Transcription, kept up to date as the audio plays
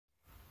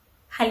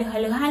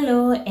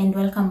Hello, and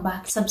welcome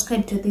back.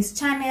 Subscribe to this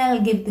channel,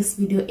 give this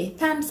video a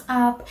thumbs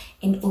up,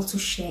 and also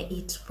share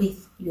it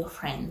with your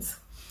friends.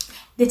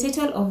 The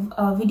title of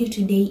our video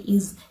today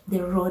is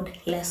The Road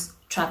Less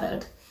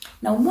Traveled.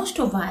 Now, most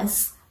of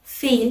us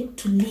fail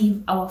to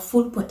live our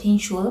full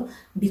potential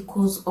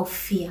because of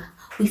fear.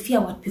 We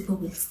fear what people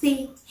will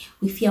say,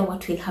 we fear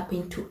what will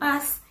happen to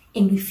us,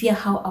 and we fear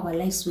how our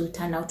lives will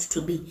turn out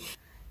to be.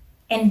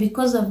 And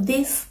because of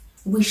this,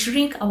 we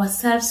shrink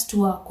ourselves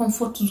to our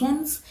comfort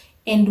zones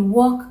and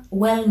walk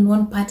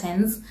well-known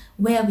patterns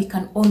where we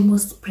can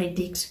almost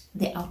predict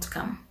the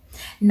outcome.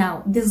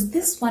 Now, there's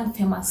this one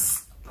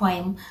famous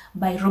poem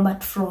by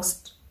Robert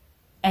Frost,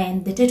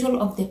 and the title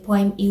of the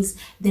poem is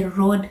The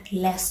Road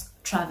Less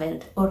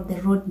Traveled, or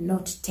The Road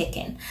Not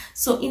Taken.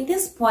 So in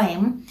this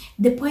poem,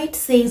 the poet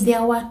says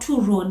there were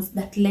two roads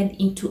that led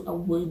into a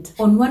wood.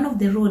 On one of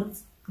the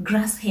roads,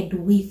 grass had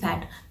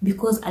withered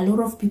because a lot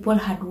of people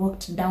had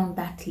walked down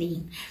that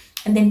lane.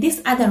 And then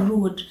this other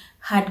road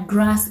had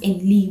grass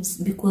and leaves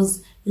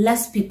because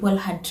less people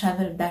had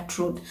traveled that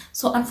road.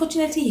 So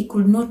unfortunately, he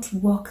could not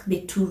walk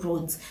the two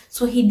roads.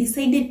 So he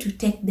decided to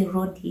take the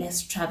road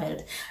less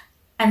traveled.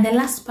 And the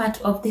last part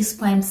of this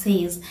poem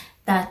says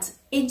that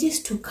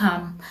ages to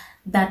come,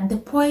 that the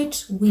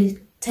poet will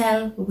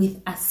tell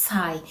with a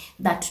sigh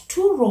that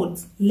two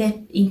roads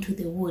led into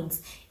the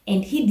woods,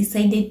 and he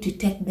decided to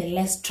take the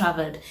less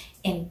traveled,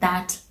 and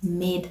that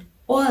made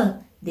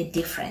all the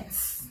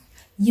difference.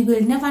 You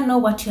will never know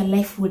what your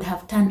life would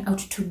have turned out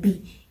to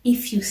be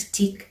if you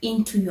stick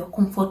into your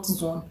comfort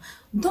zone.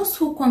 Those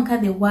who conquer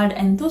the world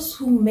and those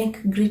who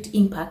make great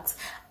impacts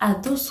are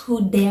those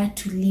who dare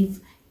to live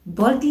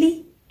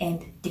boldly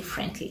and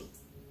differently.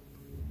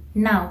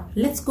 Now,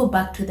 let's go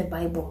back to the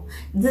Bible.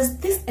 There's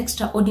this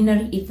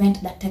extraordinary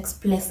event that takes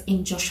place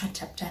in Joshua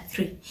chapter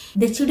 3.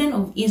 The children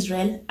of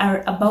Israel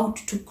are about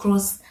to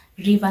cross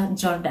River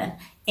Jordan,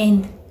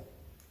 and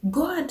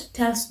God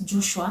tells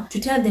Joshua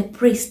to tell the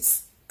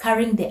priests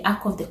carrying the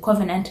Ark of the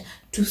Covenant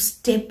to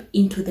step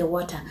into the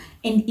water.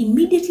 And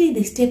immediately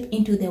they step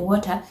into the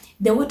water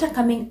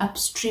coming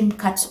upstream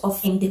cuts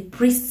off, and the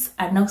priests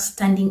are now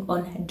standing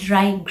on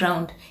dry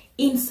ground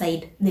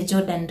inside the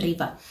Jordan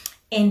River.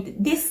 And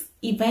this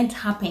event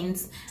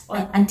happens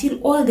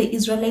until all the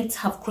Israelites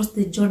have crossed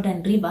the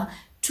Jordan River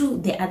to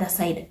the other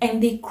side,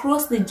 and they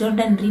cross the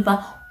Jordan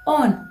River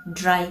on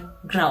dry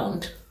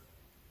ground.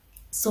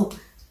 So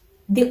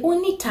the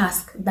only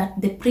task that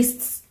the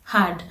priests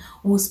had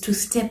was to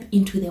step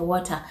into the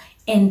water,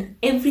 and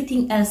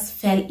everything else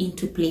fell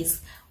into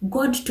place.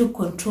 God took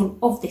control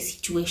of the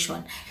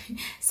situation.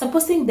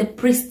 Supposing the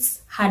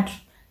priests had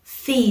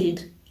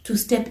failed to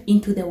step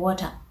into the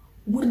water,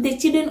 would the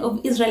children of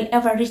Israel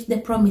ever reach the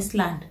promised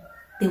land?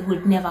 They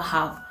would never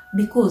have,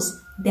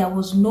 because there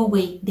was no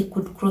way they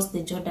could cross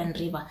the Jordan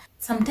River.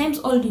 Sometimes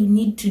all you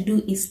need to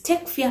do is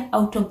take fear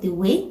out of the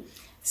way,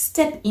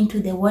 step into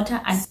the water,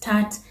 and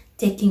start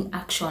taking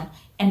action.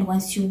 And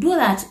once you do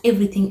that,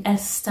 everything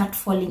else starts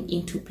falling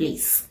into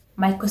place.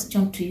 My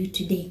question to you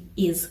today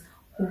is,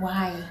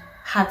 why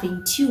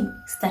haven't you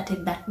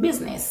started that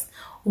business?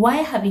 Why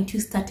haven't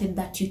you started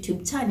that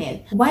YouTube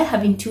channel? Why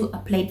haven't you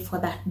applied for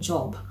that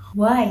job?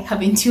 Why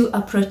haven't you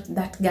approached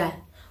that girl?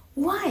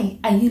 Why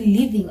are you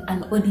living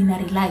an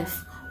ordinary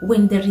life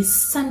when there is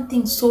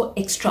something so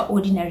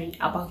extraordinary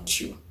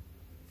about you?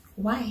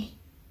 Why?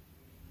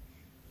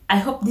 I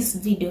hope this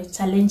video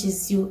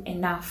challenges you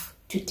enough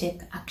to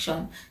take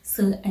action.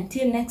 So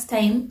until next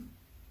time,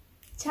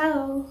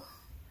 ciao.